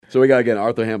So we got, again,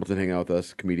 Arthur Hamilton hanging out with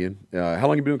us, comedian. How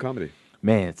long you been doing comedy?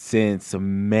 Man, since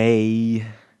May,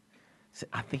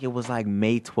 I think it was like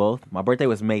May 12th. My birthday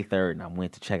was May 3rd, and I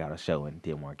went to check out a show, and it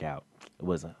didn't work out. It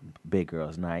was a big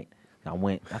girls' night. I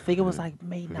think it was like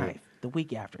May 9th, the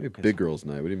week after. Big girls'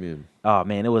 night. What do you mean? Oh,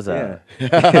 man, it was Oh,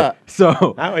 yeah.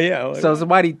 So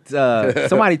somebody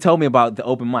told me about the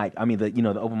open mic. I mean,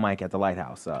 the open mic at the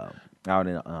Lighthouse out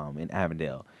in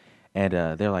Avondale. And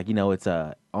they're like, it's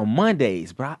on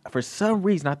Mondays, but for some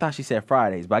reason I thought she said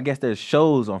Fridays, but I guess there's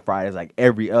shows on Fridays like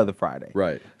every other Friday.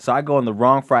 Right. So I go on the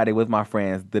wrong Friday with my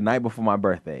friends the night before my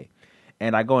birthday,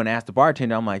 and I go and ask the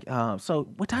bartender, I'm like, so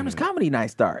what time does comedy night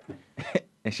start?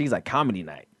 And she's like, comedy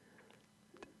night.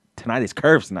 Tonight is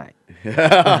Curves night.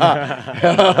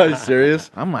 Are you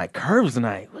serious? I'm like, Curves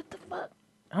night? What the fuck?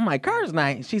 I'm like, Curves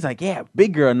night? She's like, yeah,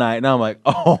 big girl night. And I'm like,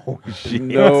 oh, shit.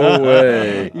 No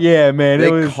way. Yeah, man.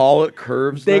 They call it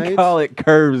Curves night? They call it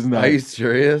Curves night. Are you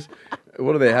serious?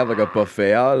 What do they have, like a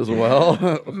buffet out as well?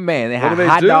 Man, they What had do they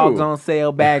hot do? dogs on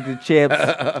sale, bags of chips,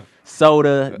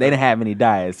 soda. They didn't have any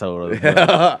diet soda.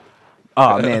 but-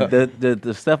 Oh man,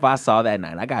 the stuff I saw that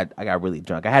night, I got really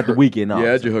drunk. I had the weekend off.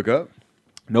 Yeah, did you hook up?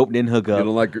 Nope, didn't hook You up.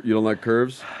 don't like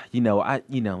curves?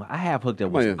 I have hooked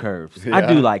up with on. some curves. Yeah. I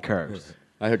do like curves.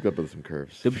 I hooked up with some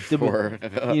curves The, before.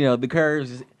 the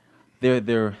curves,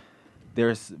 they're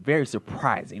very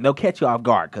surprising. They'll catch you off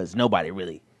guard because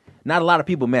not a lot of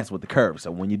people mess with the curves.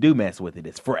 So when you do mess with it,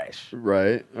 it's fresh.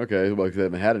 Right. Okay. Well, 'cause they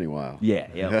haven't had it in a while.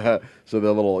 Yeah. So they're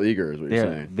a little eager, is what you're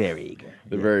They're saying. very eager.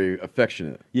 They're very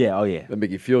affectionate. Yeah. Oh yeah. They make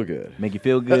you feel good. Make you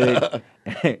feel good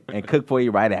and cook for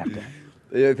you right after.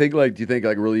 Yeah, do you think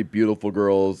like really beautiful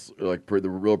girls, or like the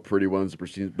real pretty ones,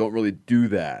 don't really do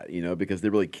that, because they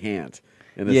really can't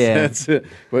in a sense.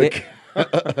 But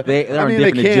They're I on mean,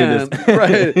 they different can, agendas.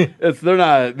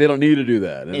 right? They don't need to do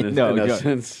that. In No, a no.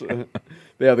 sense,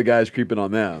 they have the guys creeping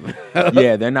on them.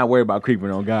 Yeah, they're not worried about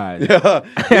creeping on guys. Yeah,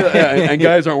 and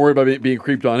guys aren't worried about being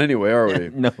creeped on anyway, are we?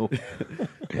 No.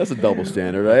 That's a double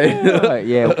standard, right?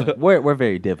 Yeah, we're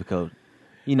very difficult.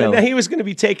 But now he was going to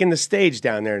be taking the stage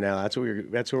down there. Now that's where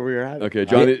we were at. Okay,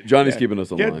 Johnny's keeping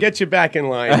us in line. Get you back in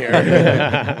line here.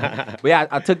 But yeah,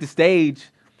 I took the stage.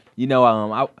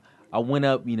 I went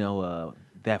up.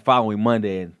 That following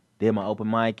Monday and did my open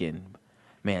mic, and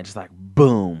man, just like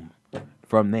boom,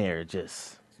 from there,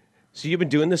 just. So you've been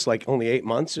doing this like only 8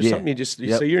 months or Yeah. something?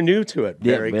 Yep. So you're new to it.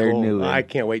 Yeah, Very very cool. new. I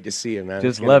can't wait to see it, man.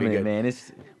 Just It's gonna loving be it, good. man.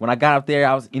 When I got up there,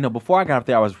 I was, before I got up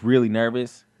there, I was really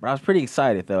nervous, but I was pretty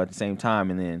excited though at the same time.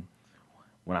 And then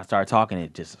when I started talking,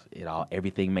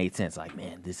 everything made sense. Like,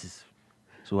 man, this is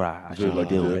what I should be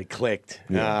doing. It clicked.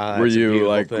 Were That's a you beautiful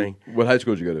like, thing. what high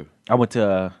school did you go to? I went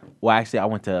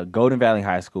to Golden Valley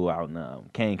High School out in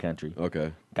Kane Country.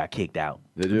 Okay. Got kicked out.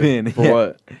 Did you? Then, For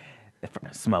what? For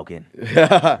smoking.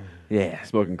 Yeah.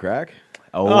 Smoking crack?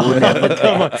 Oh, never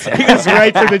Come on. He goes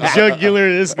right to the jugular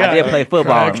of this guy. I did play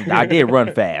football. I did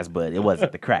run fast, but it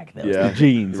wasn't the crack though. Yeah. It was the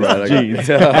jeans. Right, It was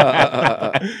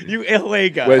the jeans. You LA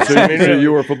guy. Wait, so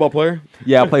you were a football player?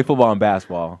 Yeah, I played football and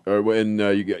basketball And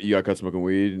you got caught smoking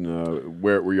weed? And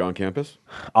where were you on campus?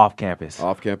 off campus.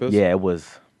 Off campus? Yeah, it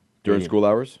was During school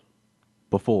hours?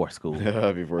 before school.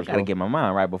 Before school. Gotta get my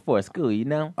mind right before school,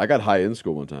 I got high in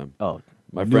school one time. Oh,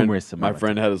 My numerous my amount of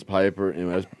friend had his pipe,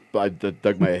 and I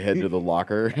dug my head into the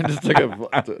locker and just took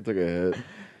a hit.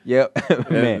 Yep,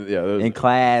 man. Yeah, there's in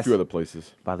class, A few other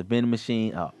places. by the vending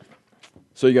machine. Oh,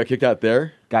 So you got kicked out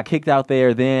there? got kicked out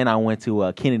there. Then I went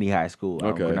to Kennedy High School,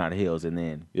 Okay. Granada Hills, and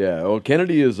then Yeah. Well,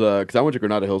 Kennedy is because I went to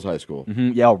Granada Hills High School.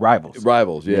 rivals.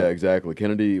 Rivals. Yeah, Yeah. exactly.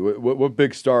 Kennedy. What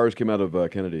big stars came out of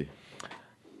Kennedy?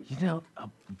 A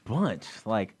bunch.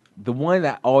 Like the one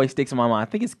that always sticks in my mind.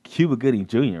 I think it's Cuba Gooding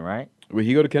Jr. Right? Would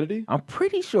he go to Kennedy? I'm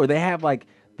pretty sure they have like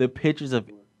the pictures of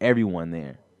everyone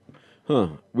there. Huh.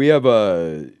 We have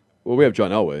we have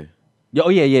John Elway. Oh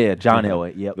yeah, John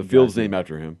Elway. Yep. The field's named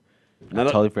after him.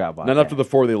 Totally forgot about Not that. after the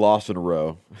 4 they lost in a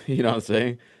row. You know what I'm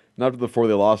saying? Not after the 4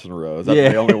 they lost in a row. It's after Yeah.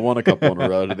 they only won a couple in a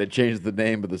row. They changed the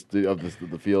name of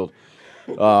the field.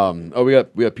 We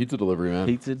got pizza delivery, man.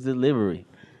 Pizza delivery.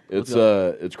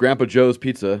 It's Grandpa Joe's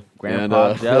Pizza.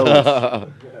 Grandpa Joe's.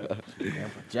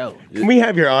 Grandpa Joe. Can we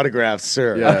have your autographs,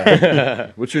 sir?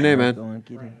 Yeah. What's your name, man? Go and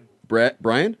get it.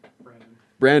 Brian?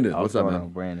 Brandon. What's up, going man? on,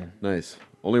 Brandon? Nice.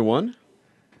 Only one?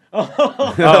 You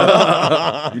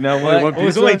know one what? Well,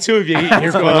 there's only two of you eating.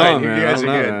 You're going fine. on, You man? guys I are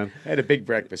don't know, good. man. I had a big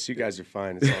breakfast. You guys are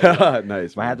fine. It's all right.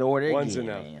 Nice. Might have to Man. order One's again,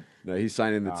 enough. man. No, he's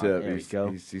signing the Oh, tip. there we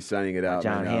go. He's signing it out.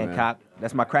 John right now, man. Hancock.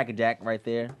 That's my Cracker Jack right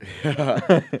there.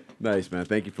 Nice, man.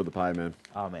 Thank you for the pie, man.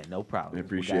 Oh man, no problem. I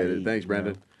appreciate it. Thanks,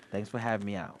 Brandon. Thanks for having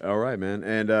me out. All right, man.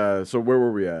 And so where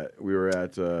were we at? We were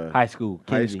at High school.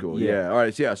 High Kennedy. school, yeah. All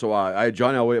right, so yeah. So I had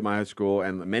John Elway at my high school,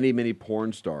 and many, many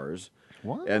porn stars.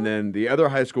 What? And then the other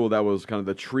high school that was kind of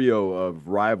the trio of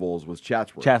rivals was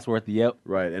Chatsworth. Chatsworth, yep.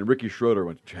 Right, and Ricky Schroeder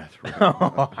went to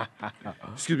Chatsworth.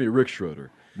 Excuse me, Rick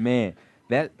Schroeder. Man,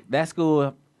 that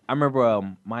school. I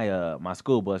remember my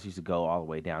school bus used to go all the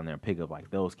way down there and pick up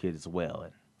like those kids as well.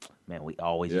 And man, we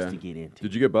always used to get into.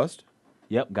 Did you get bussed?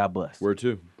 Yep, got bussed. Where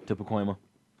to? To Pacoima.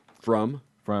 From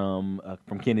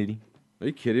Kennedy. Are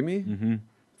you kidding me? Mm-hmm.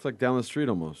 It's like down the street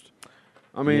almost.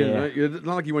 I mean, it's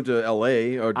not like you went to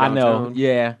L.A. or downtown. I know,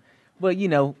 yeah. But,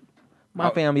 my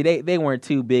family, they weren't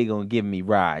too big on giving me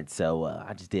rides, so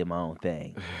I just did my own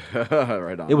thing.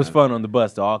 Right on. It was fun on the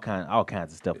bus, though, all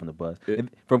kinds of stuff on the bus.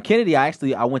 From Kennedy,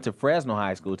 I went to Fresno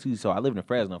High School, too, so I lived in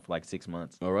Fresno for like 6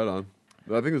 months. Oh, right on.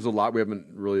 Well, I think there's a lot we haven't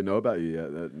really know about you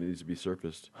yet that needs to be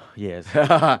surfaced. Yes. We're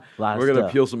Lot of going to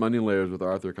stuff. peel some onion layers with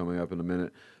Arthur coming up in a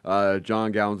minute.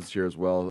 John Gowans is here as well.